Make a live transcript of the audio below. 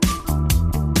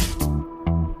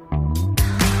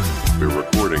We're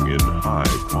recording in high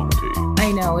quality.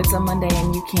 I know, it's a Monday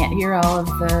and you can't hear all of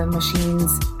the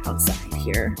machines outside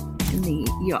here in the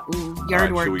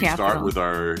yard work capital.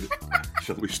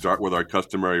 Shall we start with our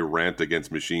customary rant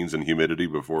against machines and humidity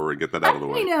before we get that out of the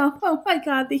way? I know. Oh my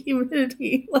God, the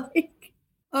humidity.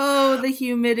 The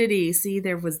humidity. See,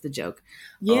 there was the joke.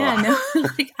 Yeah, no,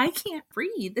 I can't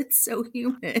breathe. It's so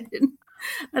humid.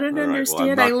 I don't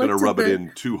understand. Well, I'm not going to rub it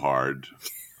in too hard.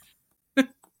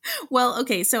 Well,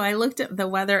 okay, so I looked at the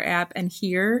weather app and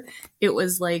here it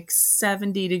was like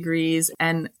 70 degrees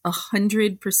and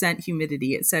 100%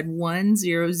 humidity. It said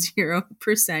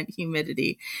 100%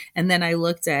 humidity. And then I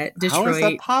looked at Detroit. How is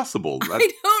that possible?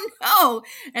 I don't know.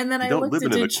 And then I looked at Detroit. You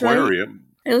don't live in an aquarium.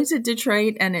 I looked at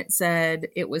Detroit and it said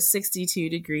it was 62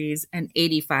 degrees and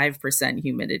 85%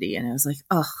 humidity. And I was like,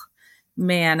 oh,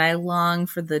 man, I long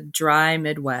for the dry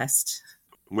Midwest.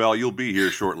 Well, you'll be here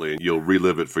shortly and you'll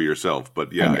relive it for yourself.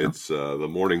 But yeah, it's the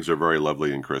mornings are very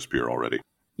lovely and crisp here already.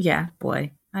 Yeah,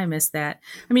 boy, I miss that.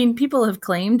 I mean, people have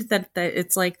claimed that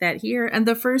it's like that here. And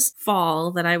the first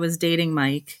fall that I was dating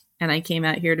Mike and I came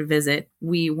out here to visit,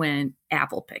 we went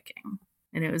apple picking.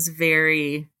 And it was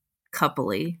very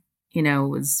coupley. You know,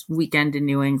 it was weekend in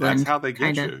New England. That's how they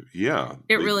get you. Yeah.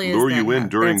 It really is. Lure you in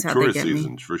during tourist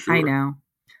seasons, for sure. I know.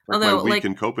 Although, my week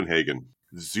in Copenhagen.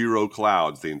 0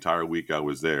 clouds the entire week I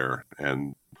was there.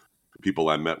 And people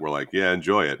I met were like, yeah,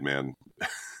 enjoy it, man.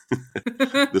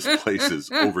 This place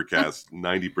is overcast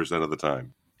 90% of the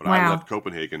time. But wow. I left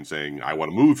Copenhagen saying, I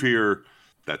want to move here.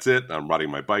 That's it. I'm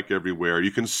riding my bike everywhere.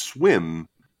 You can swim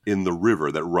in the river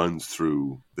that runs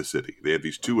through the city. They have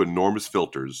these 2 enormous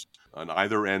filters on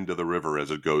either end of the river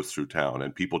as it goes through town.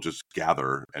 And people just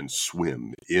gather and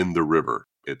swim in the river.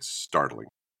 It's startling.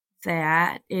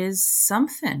 That is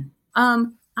something.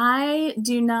 I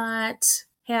do not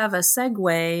have a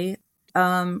segue.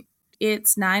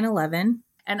 It's 9/11,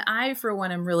 and I, for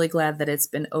one, am really glad that it's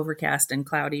been overcast and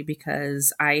cloudy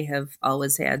because I have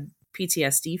always had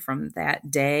PTSD from that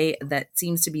day that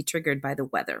seems to be triggered by the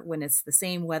weather. When it's the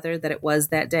same weather that it was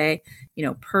that day, you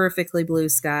know, perfectly blue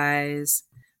skies,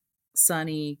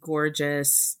 sunny,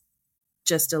 gorgeous,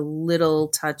 just a little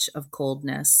touch of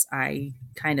coldness, I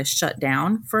kind of shut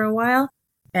down for a while.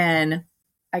 And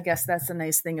I guess that's the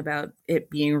nice thing about it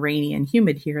being rainy and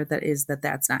humid here.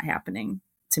 That's not happening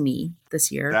to me this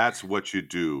year. That's what you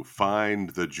do.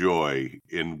 Find the joy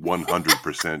in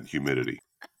 100% humidity.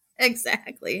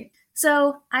 Exactly.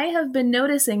 So I have been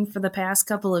noticing for the past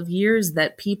couple of years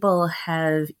that people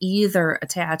have either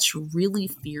attached really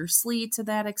fiercely to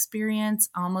that experience,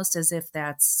 almost as if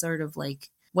that's sort of like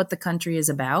what the country is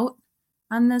about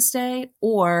on this day,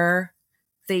 or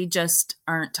they just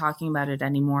aren't talking about it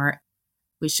anymore.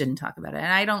 We shouldn't talk about it.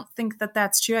 And I don't think that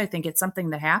that's true. I think it's something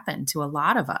that happened to a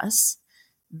lot of us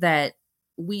that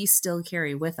we still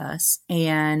carry with us.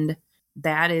 And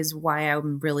that is why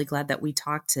I'm really glad that we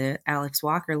talked to Alex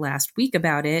Walker last week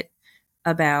about it,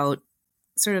 about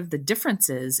sort of the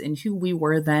differences in who we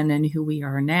were then and who we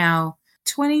are now.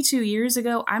 22 years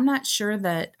ago, I'm not sure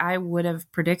that I would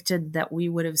have predicted that we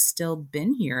would have still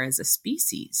been here as a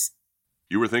species.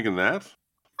 You were thinking that?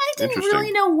 I didn't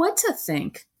really know what to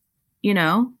think. You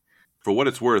know, for what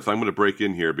it's worth, I'm going to break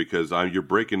in here because you're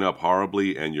breaking up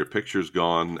horribly and your picture's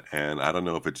gone. And I don't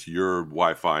know if it's your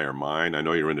Wi-Fi or mine. I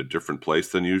know you're in a different place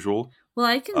than usual. Well,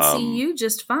 I can see you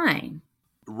just fine.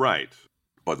 Right.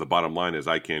 But the bottom line is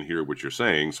I can't hear what you're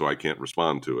saying, so I can't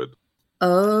respond to it.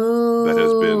 Oh. That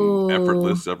has been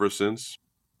effortless ever since.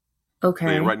 Okay.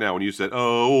 I mean, right now, when you said,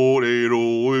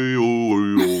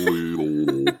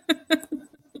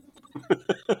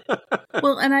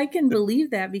 Well, and I can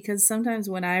believe that because sometimes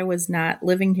when I was not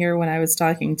living here, when I was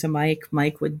talking to Mike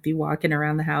would be walking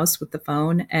around the house with the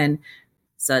phone and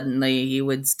suddenly he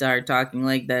would start talking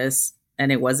like this.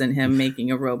 And it wasn't him making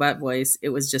a robot voice. It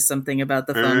was just something about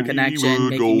the phone connection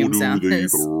making him sound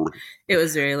this. It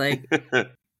was very like,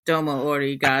 domo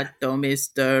arigato,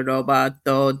 Mr.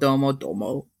 Roboto, domo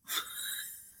domo.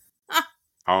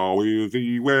 How is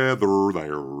the weather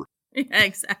there? Yeah,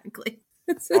 exactly.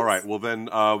 All right. Well, then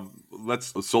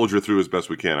let's soldier through as best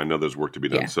we can. I know there's work to be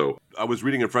done. Yeah. So I was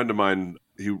reading a friend of mine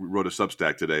who wrote a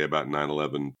Substack today about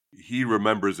 9/11. He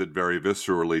remembers it very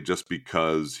viscerally just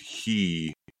because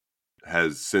he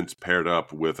has since paired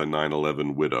up with a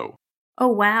 9/11 widow. Oh,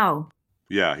 wow.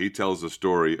 Yeah. He tells the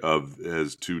story of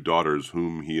his 2 daughters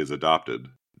whom he has adopted.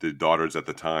 The daughters at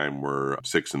the time were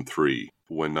 6 and 3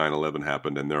 when 9/11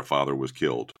 happened and their father was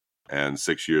killed. And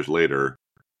 6 years later,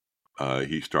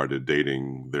 he started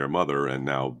dating their mother, and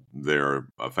now they're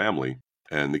a family,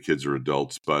 and the kids are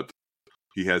adults. But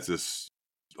he has this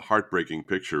heartbreaking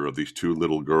picture of these 2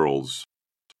 little girls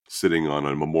sitting on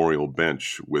a memorial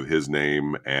bench with his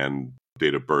name and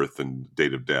date of birth and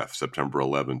date of death, September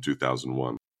 11,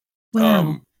 2001.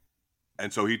 Wow.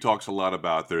 And so he talks a lot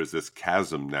about there's this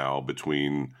chasm now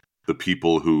between the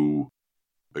people who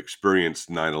experienced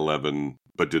 9/11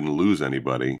 but didn't lose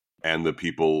anybody and the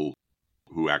people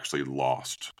who actually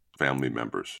lost family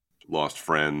members, lost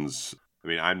friends. I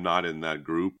mean, I'm not in that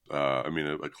group.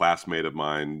 A classmate of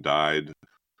mine died.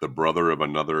 The brother of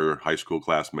another high school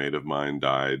classmate of mine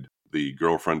died. The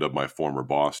girlfriend of my former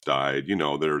boss died. You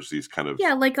know, there's these kind of...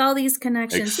 Yeah, like all these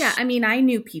connections. Yeah, I mean, I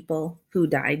knew people who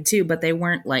died too, but they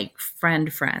weren't like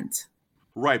friends.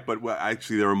 Right, but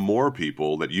actually there are more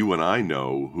people that you and I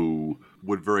know who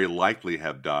would very likely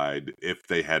have died if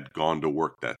they had gone to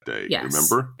work that day. Yes,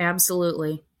 remember?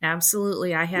 Absolutely.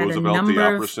 I had Roosevelt, a number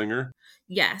the opera singer?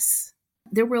 Yes.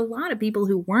 There were a lot of people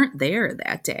who weren't there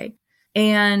that day.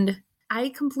 And I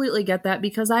completely get that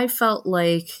because I felt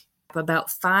like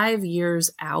about 5 years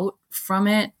out from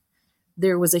it,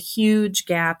 there was a huge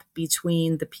gap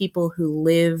between the people who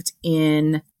lived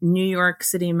in New York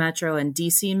City Metro and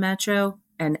DC Metro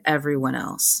and everyone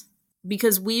else.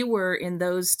 Because we were in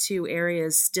those two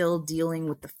areas still dealing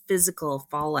with the physical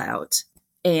fallout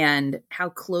and how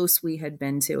close we had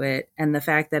been to it and the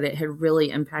fact that it had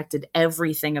really impacted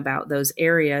everything about those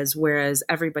areas. Whereas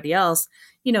everybody else,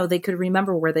 you know, they could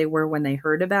remember where they were when they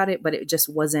heard about it, but it just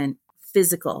wasn't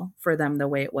physical for them the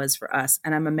way it was for us.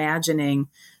 And I'm imagining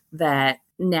that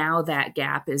now that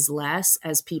gap is less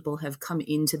as people have come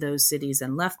into those cities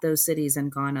and left those cities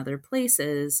and gone other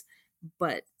places.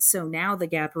 But so now the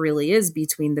gap really is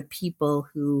between the people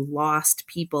who lost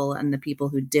people and the people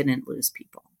who didn't lose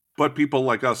people. But people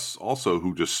like us also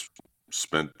who just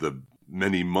spent the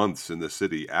many months in the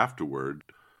city afterward.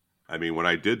 I mean, when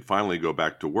I did finally go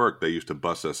back to work, they used to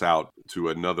bus us out to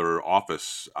another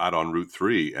office out on Route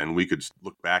 3, and we could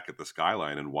look back at the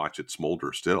skyline and watch it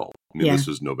smolder still. I mean, This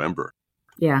is November.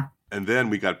 Yeah. And then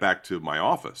we got back to my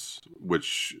office,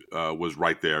 which was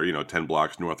right there, 10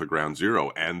 blocks north of Ground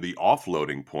Zero. And the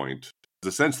offloading point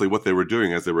is essentially what they were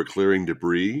doing as they were clearing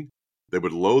debris. They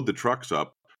would load the trucks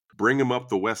up, bring them up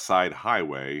the West Side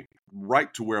Highway,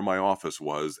 right to where my office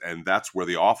was, and that's where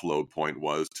the offload point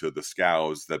was to the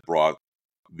scows that brought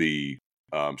the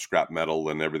scrap metal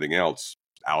and everything else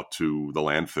out to the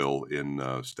landfill in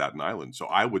Staten Island. So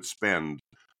I would spend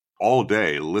all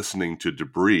day listening to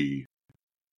debris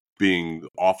being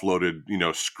offloaded,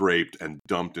 scraped and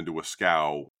dumped into a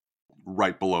scow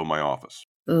right below my office.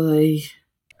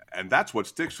 And that's what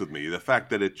sticks with me. The fact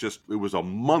that it was a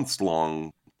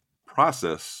months-long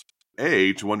process,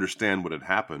 A, to understand what had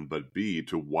happened, but B,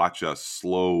 to watch us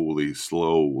slowly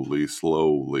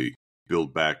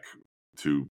build back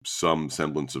to some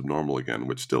semblance of normal again,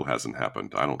 which still hasn't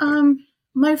happened, I don't think.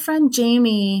 My friend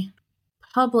Jamie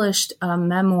published a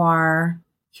memoir.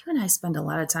 You and I spend a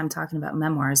lot of time talking about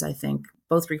memoirs, I think,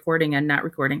 both recording and not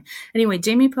recording. Anyway,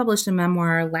 Jamie published a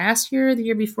memoir last year, the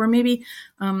year before maybe.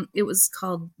 It was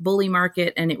called Bully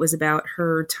Market, and it was about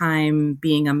her time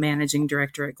being a managing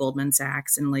director at Goldman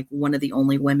Sachs and like one of the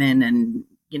only women, and,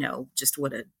 just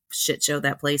what a shit show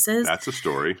that place is. That's a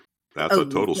story. That's a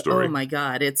total story. Oh my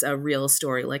God, it's a real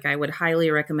story. Like, I would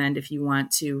highly recommend if you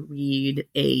want to read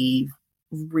a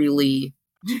really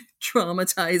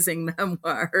traumatizing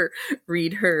memoir,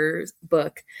 read her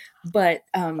book. But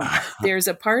there's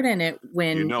a part in it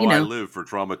when I live for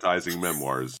traumatizing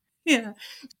memoirs. Yeah.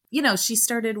 She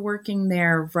started working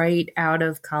there right out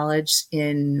of college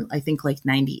in, I think, like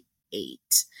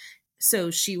 98. So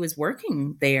she was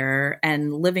working there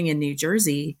and living in New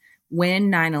Jersey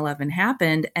when 9/11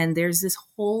 happened. And there's this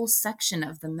whole section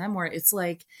of the memoir. It's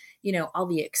like, all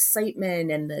the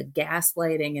excitement and the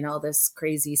gaslighting and all this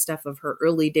crazy stuff of her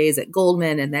early days at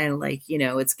Goldman. And then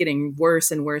it's getting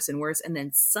worse and worse and worse. And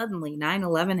then suddenly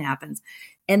 9/11 happens.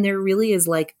 And there really is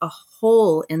like a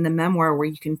hole in the memoir where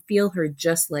you can feel her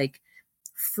just like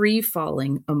free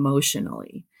falling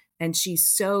emotionally. And she's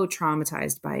so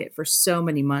traumatized by it for so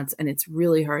many months. And it's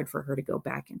really hard for her to go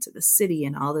back into the city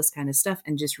and all this kind of stuff.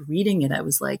 And just reading it, I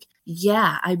was like,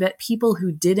 yeah, I bet people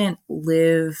who didn't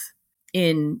live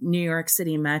in New York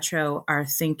City Metro are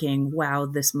thinking, wow,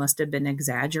 this must have been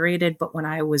exaggerated. But when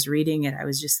I was reading it, I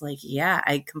was just like, yeah,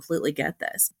 I completely get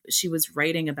this. She was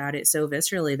writing about it so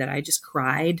viscerally that I just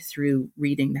cried through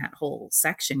reading that whole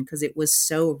section because it was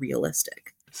so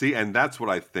realistic. See, and that's what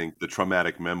I think the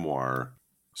traumatic memoir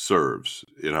serves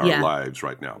in our lives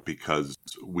right now, because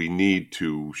we need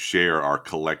to share our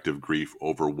collective grief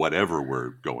over whatever we're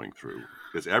going through,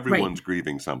 because everyone's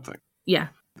grieving something. Yeah.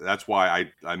 That's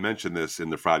why I mentioned this in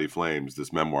the Friday Flames,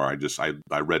 this memoir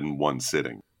I read in one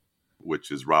sitting, which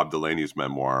is Rob Delaney's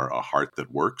memoir, A Heart That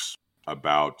Works.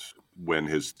 about when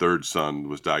his third son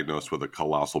was diagnosed with a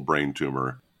colossal brain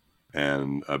tumor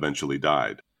and eventually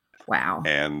died. Wow.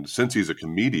 And since he's a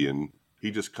comedian,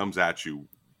 he just comes at you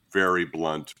very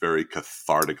blunt, very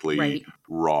cathartically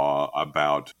raw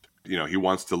about, he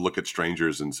wants to look at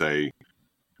strangers and say,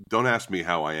 don't ask me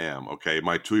how I am, okay?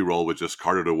 My 2-year-old was just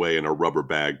carted away in a rubber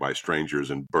bag by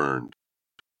strangers and burned.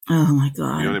 Oh, my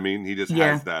God. You know what I mean? He just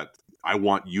has that, I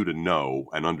want you to know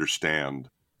and understand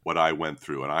what I went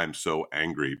through. And I'm so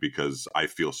angry because I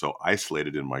feel so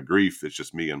isolated in my grief. It's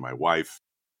just me and my wife.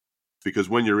 Because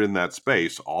when you're in that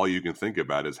space, all you can think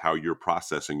about is how you're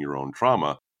processing your own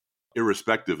trauma,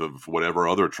 irrespective of whatever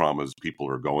other traumas people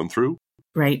are going through.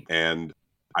 Right. And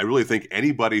I really think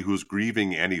anybody who's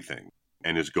grieving anything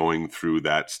and is going through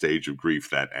that stage of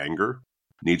grief, that anger,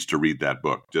 needs to read that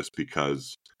book, just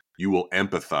because you will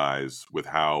empathize with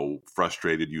how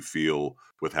frustrated you feel,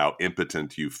 with how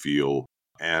impotent you feel,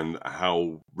 and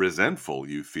how resentful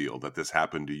you feel that this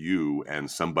happened to you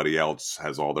and somebody else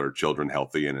has all their children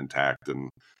healthy and intact. And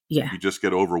you just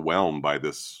get overwhelmed by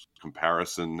this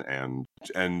comparison and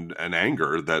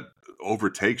anger that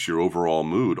overtakes your overall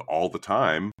mood all the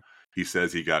time. He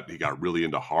says he got really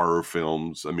into horror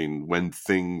films. I mean, when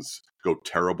things go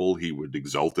terrible, he would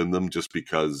exult in them just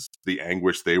because the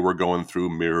anguish they were going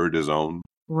through mirrored his own.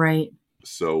 Right.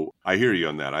 So I hear you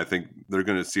on that. I think they're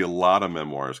going to see a lot of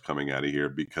memoirs coming out of here,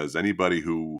 because anybody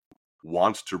who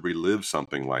wants to relive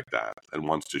something like that and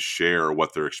wants to share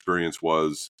what their experience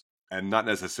was, and not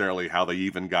necessarily how they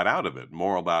even got out of it,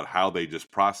 more about how they just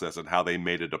process it, how they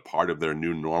made it a part of their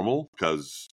new normal,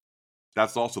 because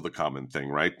that's also the common thing,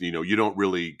 right? You don't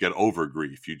really get over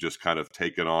grief. You just kind of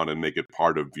take it on and make it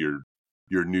part of your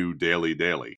new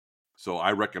daily. So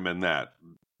I recommend that.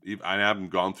 I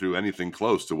haven't gone through anything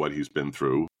close to what he's been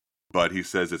through, but he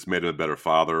says it's made him a better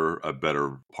father, a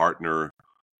better partner,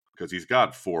 because he's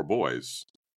got 4 boys.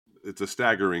 It's a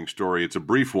staggering story. It's a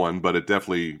brief one, but it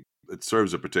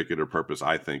serves a particular purpose,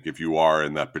 I think, if you are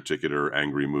in that particular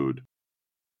angry mood.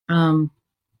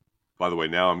 By the way,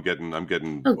 now I'm getting.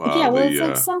 It's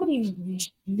like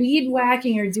somebody weed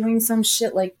whacking or doing some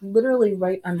shit like literally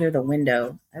right under the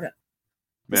window.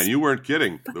 Man, you weren't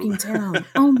kidding. Fucking town.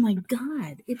 Oh my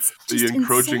God. It's just the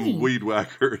encroaching insane. Weed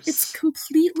whackers. It's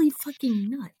completely fucking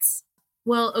nuts.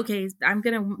 Well, okay, I'm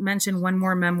going to mention one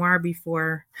more memoir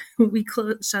before we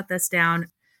shut this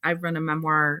down. I run a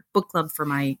memoir book club for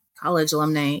my college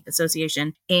alumni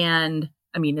association. And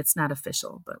I mean, it's not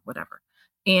official, but whatever.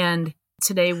 And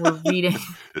today we're reading.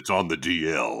 It's on the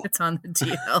DL. It's on the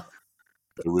DL.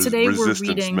 Today Resistance we're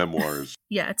reading memoirs.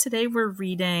 Yeah, today we're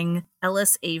reading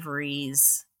Ellis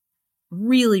Avery's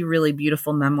really, really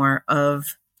beautiful memoir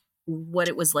of what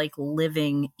it was like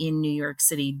living in New York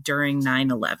City during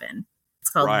 9/11. It's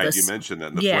called you mentioned that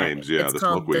in the Flames. Yeah, it's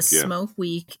called The Smoke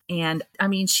Week. And I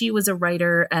mean, she was a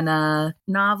writer and a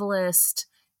novelist,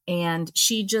 and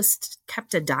she just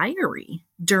kept a diary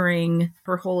during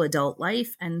her whole adult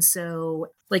life. And so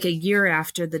like a year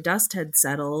after the dust had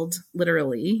settled,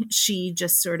 literally, she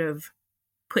just sort of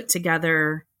put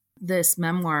together this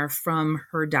memoir from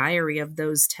her diary of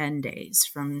those 10 days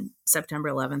from September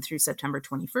 11th through September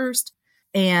 21st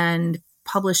and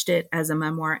published it as a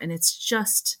memoir. And it's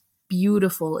just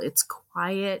beautiful. It's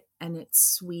quiet and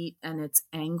it's sweet and it's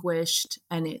anguished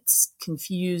and it's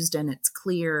confused and it's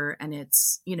clear and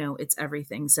it's, it's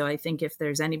everything. So I think if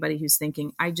there's anybody who's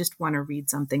thinking, I just want to read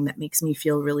something that makes me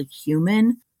feel really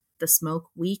human, The Smoke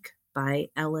Week by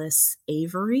Ellis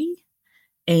Avery.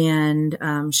 And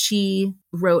she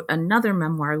wrote another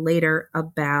memoir later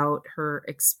about her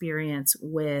experience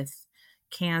with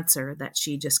cancer that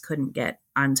she just couldn't get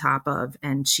on top of.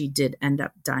 And she did end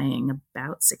up dying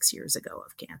about 6 years ago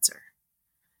of cancer.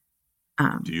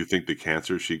 Do you think the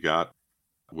cancer she got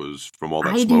was from all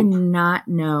that smoke? I do not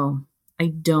know. I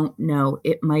don't know.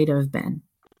 It might have been.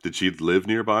 Did she live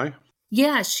nearby?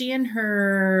 Yeah, she and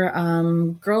her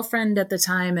girlfriend at the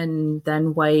time and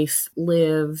then wife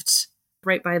lived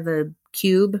right by the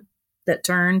cube that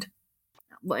turned.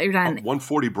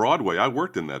 140 Broadway. I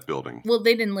worked in that building. Well,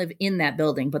 they didn't live in that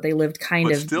building, but they lived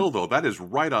but still, though, that is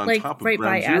right on top of right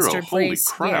Ground by Zero. Astor Holy Place.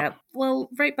 crap. Yeah, well,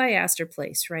 right by Astor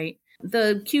Place, right?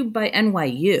 The cube by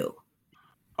NYU.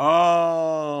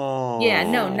 Oh. Yeah,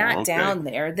 no, not down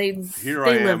there. They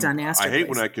lived on Astor I hate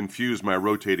Place. when I confuse my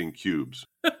rotating cubes.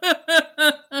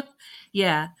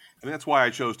 Yeah. And that's why I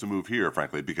chose to move here,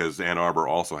 frankly, because Ann Arbor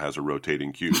also has a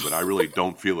rotating cube, but I really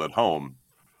don't feel at home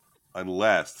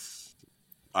unless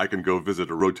I can go visit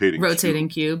a rotating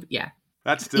cube. Yeah.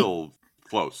 That's still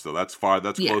close. So that's far.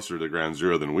 That's closer to Ground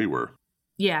Zero than we were.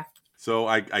 Yeah. So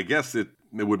I guess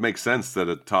it would make sense that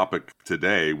a topic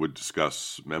today would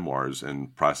discuss memoirs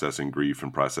and processing grief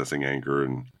and processing anger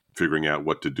and figuring out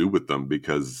what to do with them,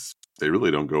 because they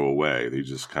really don't go away. They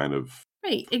just kind of...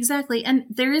 Right, exactly. And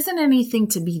there isn't anything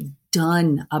to be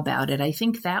done about it. I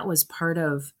think that was part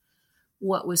of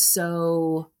what was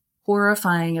so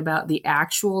horrifying about the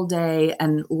actual day,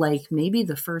 and like maybe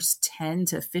the first 10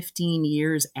 to 15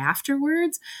 years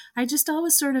afterwards. I just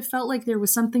always sort of felt like there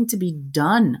was something to be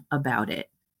done about it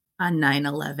on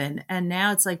 9/11. And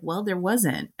now it's like, well, there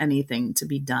wasn't anything to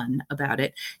be done about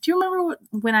it. Do you remember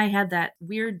when I had that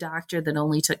weird doctor that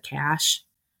only took cash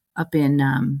up in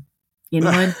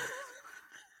Inwood?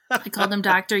 I called him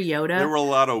Dr. Yoda. There were a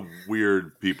lot of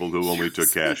weird people who only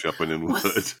took cash up in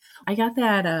Inwood. I got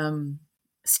that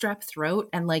strep throat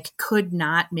and like could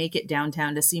not make it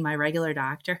downtown to see my regular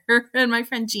doctor. And my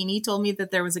friend Jeannie told me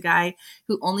that there was a guy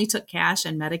who only took cash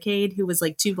and Medicaid who was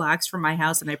like 2 blocks from my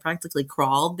house, and I practically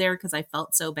crawled there because I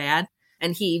felt so bad.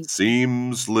 And he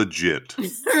seems legit.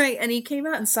 Right. And he came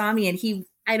out and saw me, and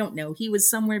I don't know, he was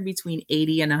somewhere between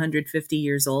 80 and 150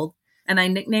 years old. And I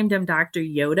nicknamed him Dr.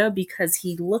 Yoda because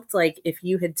he looked like if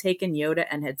you had taken Yoda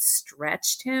and had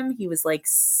stretched him. He was like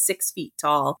 6 feet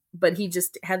tall, but he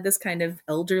just had this kind of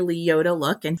elderly Yoda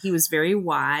look, and he was very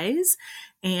wise.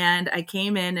 And I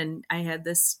came in and I had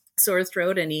this sore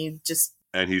throat, and he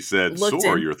said,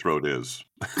 sore your throat is.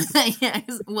 Yeah,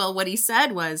 well, what he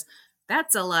said was,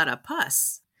 that's a lot of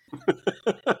pus.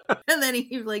 And then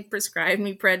he like prescribed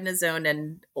me prednisone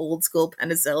and old school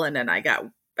penicillin, and I got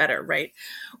better, right?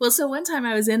 Well, so one time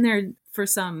I was in there for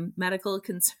some medical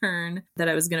concern that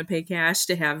I was going to pay cash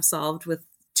to have solved with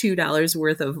 $2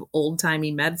 worth of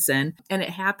old-timey medicine. And it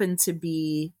happened to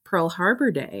be Pearl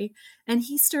Harbor Day. And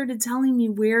he started telling me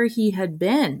where he had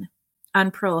been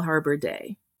on Pearl Harbor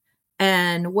Day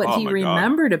and what he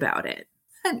remembered about it.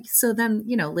 And so then,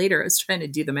 later I was trying to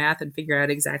do the math and figure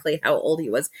out exactly how old he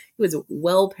was. He was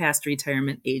well past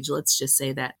retirement age. Let's just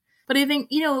say that. But I think,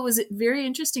 it was very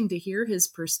interesting to hear his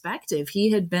perspective.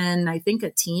 He had been, I think, a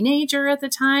teenager at the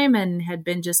time and had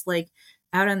been just like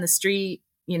out on the street,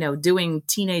 doing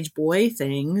teenage boy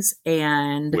things.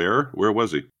 And where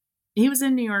was he? He was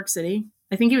in New York City.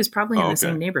 I think he was probably in the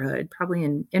same neighborhood, probably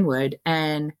in Inwood.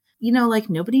 And, like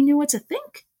nobody knew what to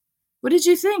think. What did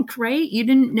you think, right? You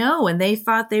didn't know. And they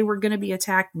thought they were going to be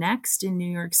attacked next in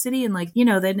New York City. And they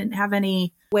didn't have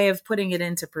any way of putting it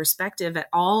into perspective at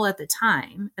all at the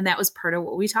time. And that was part of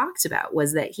what we talked about,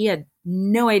 was that he had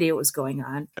no idea what was going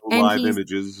on. Live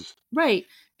images. Right.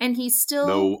 And he still...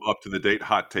 No up-to-the-date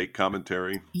hot take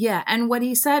commentary. Yeah. And what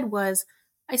he said was,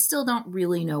 I still don't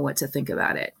really know what to think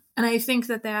about it. And I think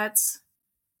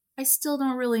I still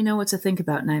don't really know what to think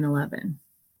about 9/11.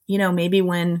 Maybe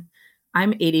when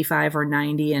I'm 85 or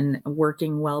 90 and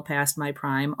working well past my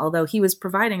prime, although he was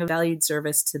providing a valued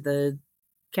service to the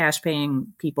cash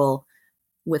paying people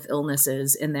with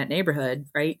illnesses in that neighborhood,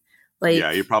 right? Like,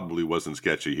 yeah, he probably wasn't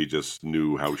sketchy. He just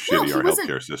knew how shitty our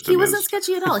healthcare system is. He wasn't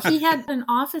sketchy at all. He had an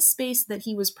office space that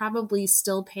he was probably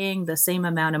still paying the same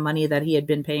amount of money that he had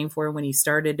been paying for when he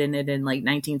started in it in like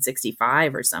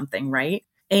 1965 or something, right?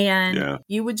 And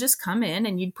you would just come in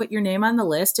and you'd put your name on the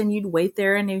list and you'd wait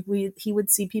there, and he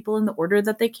would see people in the order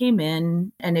that they came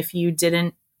in. And if you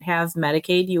didn't have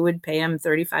Medicaid, you would pay him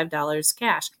 $35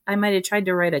 cash. I might have tried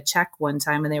to write a check one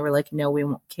time and they were like,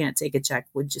 no, can't take a check.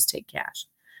 We'll just take cash.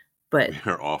 But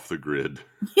they're off the grid.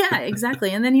 Yeah,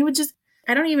 exactly. And then he would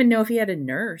I don't even know if he had a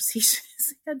nurse. He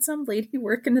just had some lady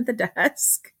working at the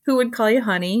desk who would call you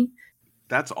honey.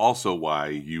 That's also why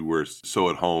you were so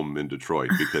at home in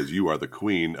Detroit, because you are the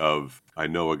queen of, I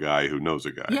know a guy who knows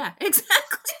a guy. Yeah,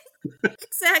 exactly.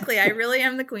 Exactly. I really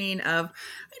am the queen of,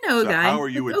 I know a guy. How are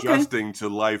you adjusting to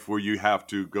life where you have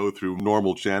to go through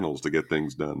normal channels to get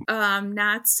things done?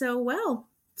 Not so well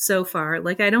so far.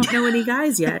 Like, I don't know any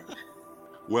guys yet.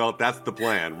 Well, that's the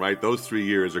plan, right? Those 3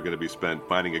 years are going to be spent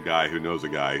finding a guy who knows a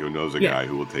guy who knows a guy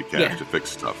who will take cash to fix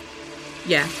stuff.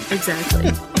 Yeah, exactly.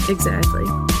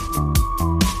 Exactly.